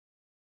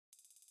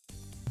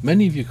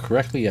Many of you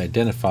correctly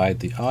identified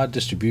the odd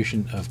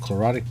distribution of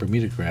chlorotic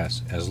Bermuda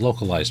grass as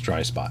localized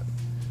dry spot.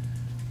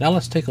 Now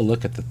let's take a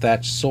look at the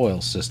thatched soil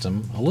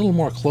system a little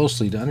more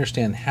closely to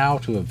understand how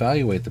to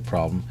evaluate the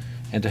problem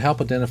and to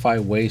help identify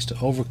ways to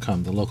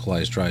overcome the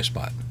localized dry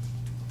spot.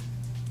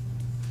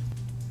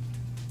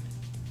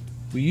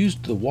 We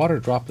used the water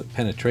droplet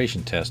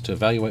penetration test to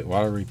evaluate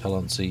water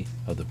repellency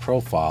of the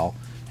profile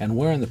and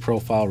where in the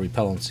profile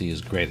repellency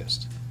is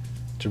greatest.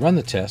 To run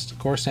the test,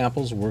 core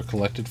samples were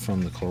collected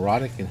from the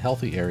chlorotic and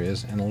healthy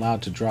areas and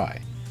allowed to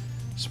dry.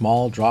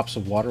 Small drops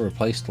of water were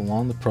placed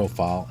along the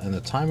profile, and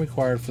the time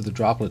required for the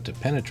droplet to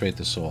penetrate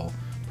the soil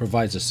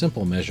provides a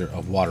simple measure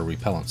of water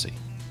repellency.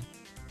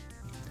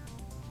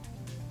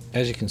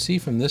 As you can see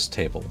from this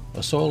table,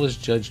 a soil is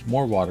judged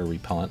more water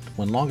repellent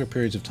when longer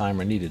periods of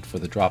time are needed for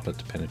the droplet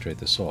to penetrate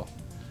the soil.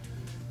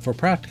 For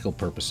practical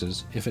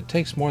purposes, if it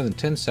takes more than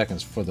 10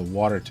 seconds for the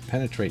water to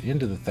penetrate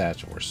into the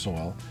thatch or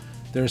soil,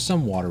 there is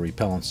some water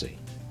repellency.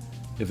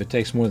 If it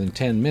takes more than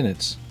 10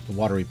 minutes, the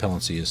water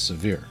repellency is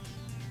severe.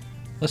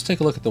 Let's take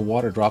a look at the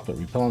water droplet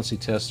repellency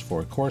test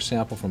for a core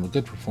sample from a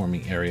good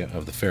performing area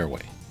of the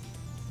fairway.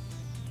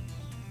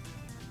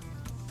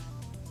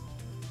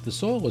 The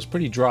soil was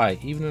pretty dry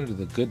even under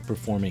the good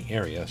performing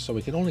area, so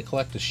we could only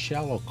collect a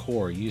shallow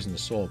core using the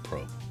soil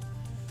probe.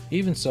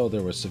 Even so,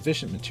 there was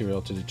sufficient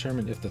material to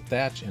determine if the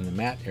thatch in the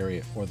mat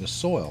area or the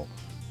soil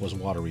was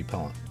water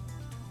repellent.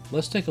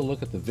 Let's take a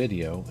look at the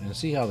video and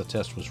see how the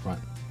test was run.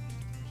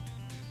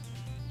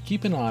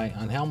 Keep an eye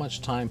on how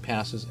much time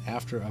passes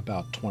after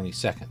about 20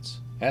 seconds.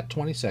 At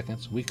 20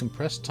 seconds, we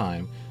compress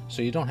time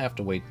so you don't have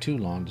to wait too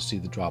long to see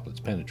the droplets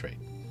penetrate.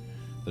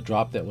 The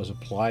drop that was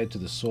applied to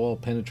the soil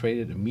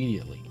penetrated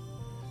immediately.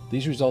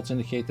 These results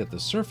indicate that the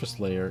surface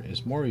layer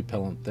is more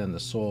repellent than the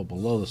soil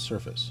below the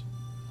surface.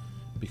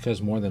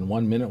 Because more than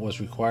 1 minute was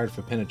required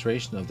for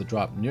penetration of the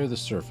drop near the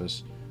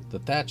surface, the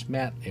thatch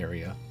mat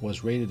area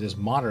was rated as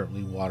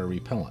moderately water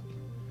repellent.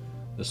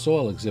 The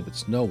soil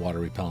exhibits no water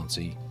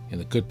repellency in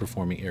the good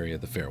performing area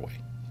of the fairway.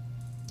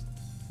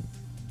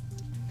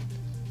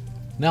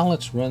 Now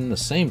let's run the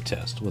same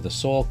test with a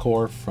soil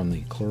core from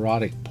the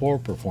chlorotic poor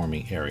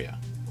performing area.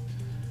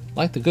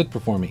 Like the good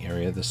performing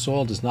area, the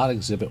soil does not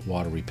exhibit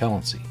water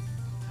repellency.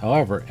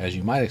 However, as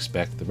you might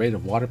expect, the rate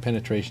of water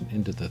penetration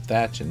into the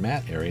thatch and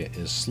mat area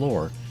is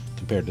slower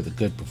compared to the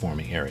good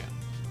performing area.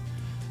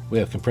 We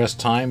have compressed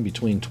time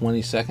between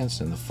 20 seconds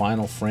and the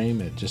final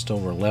frame at just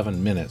over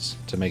 11 minutes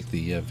to make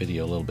the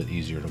video a little bit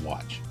easier to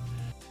watch.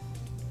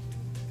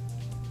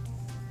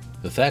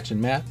 The thatch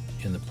and mat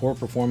in the poor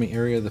performing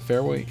area of the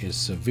fairway is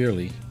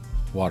severely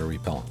water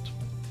repellent.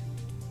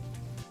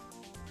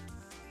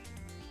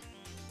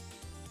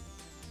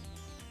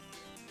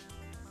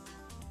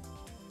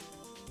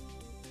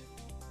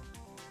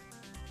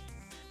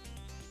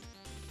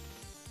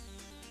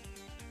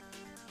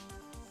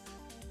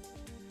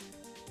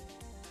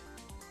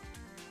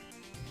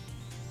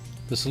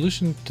 The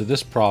solution to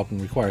this problem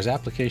requires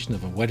application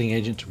of a wetting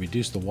agent to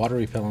reduce the water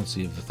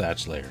repellency of the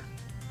thatch layer.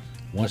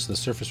 Once the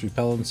surface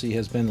repellency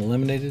has been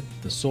eliminated,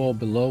 the soil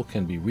below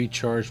can be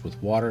recharged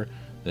with water,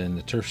 then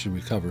the turf should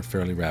recover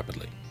fairly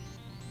rapidly.